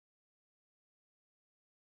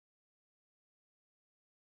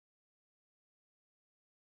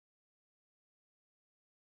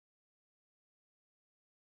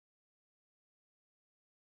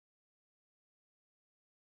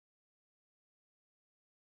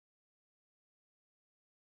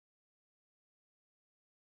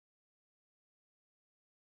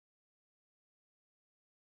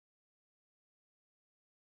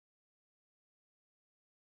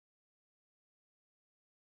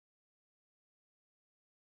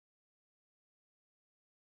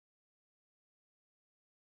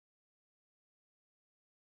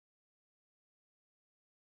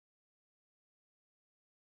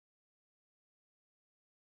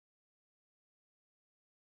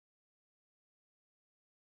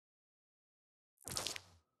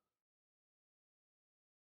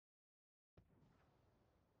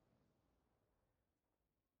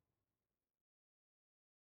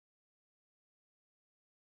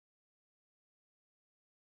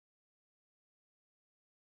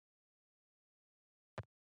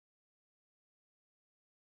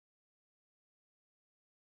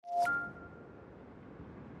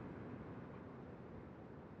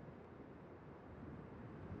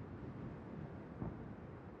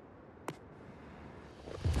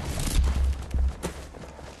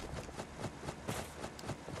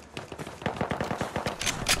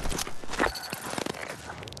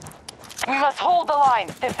hold the line,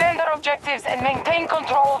 defend their objectives, and maintain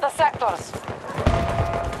control of the sectors.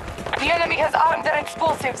 The enemy has armed their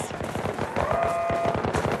explosives.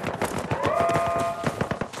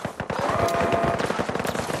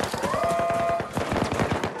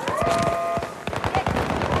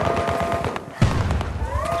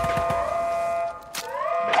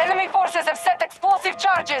 Enemy forces have set explosive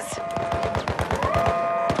charges.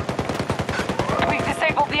 We've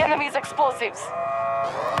disabled the enemy's explosives.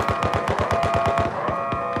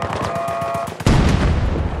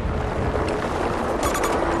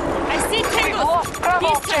 We've lost Bravo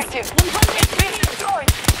objective. It's been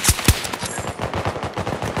destroyed.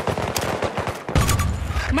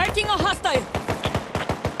 Marking a hostile.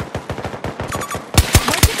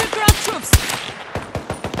 Multiple ground troops.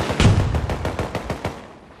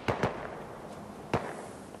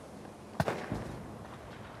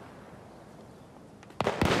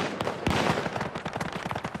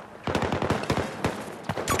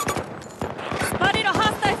 Spotted a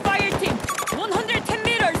hostile fire team. 110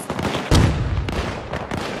 meters.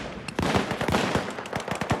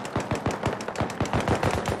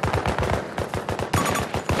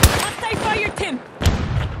 Fire team!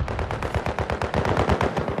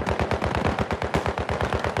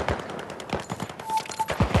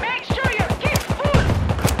 Make sure your keep full!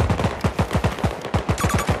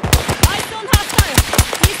 Eyes on hostile!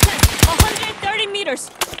 Distance 130 meters.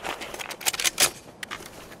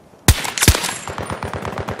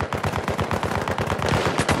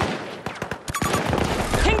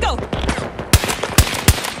 Tango!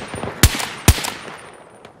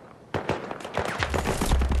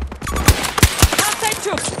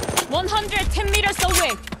 Troops, 110 meters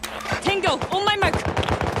away. Tango, on my mark.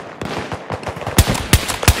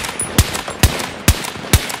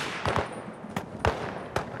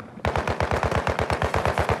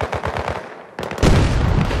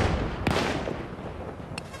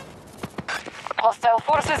 Hostile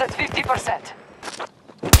forces at 50%.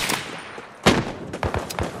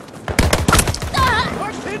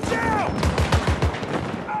 Push it down!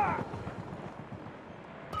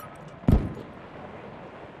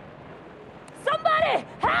 Somebody,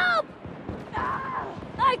 help!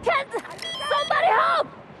 I can't! Somebody help!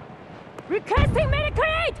 Requesting medical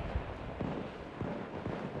aid!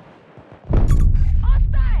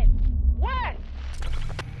 Hostile! Where?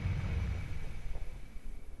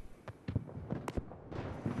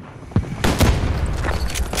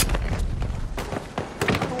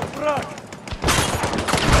 Враг!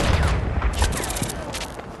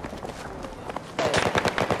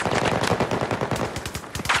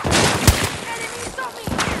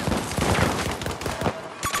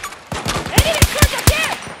 Enemy soldier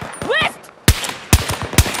there! West!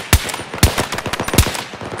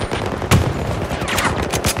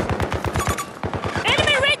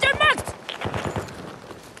 Enemy ranger marked!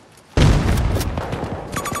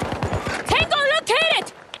 Tango located!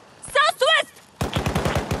 Southwest!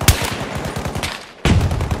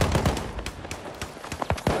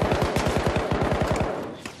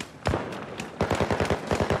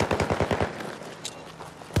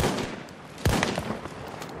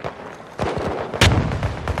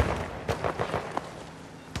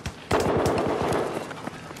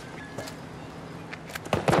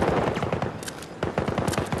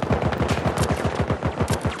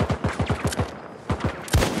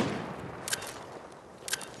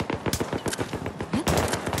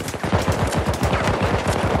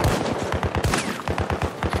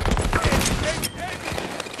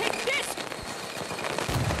 Take this!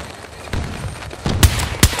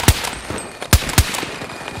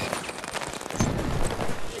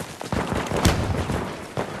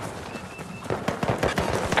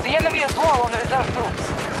 The enemy is low on the reserve troops.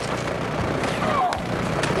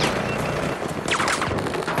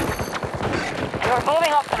 You're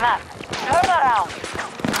moving off the map. Turn around.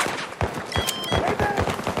 Hey there!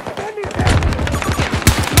 Defend his head!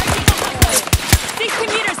 60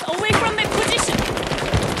 meters away from my position!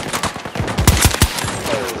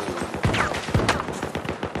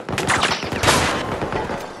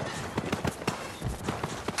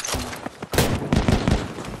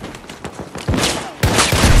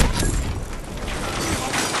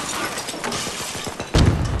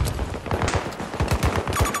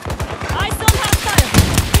 Eyes on hostile!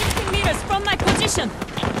 50 meters from my position!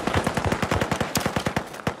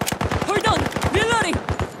 Hold on! Reloading!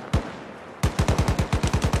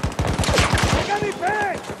 Got me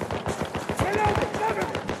back! Get out the cover!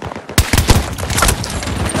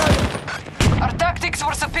 Our tactics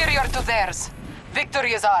were superior to theirs.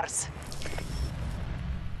 Victory is ours.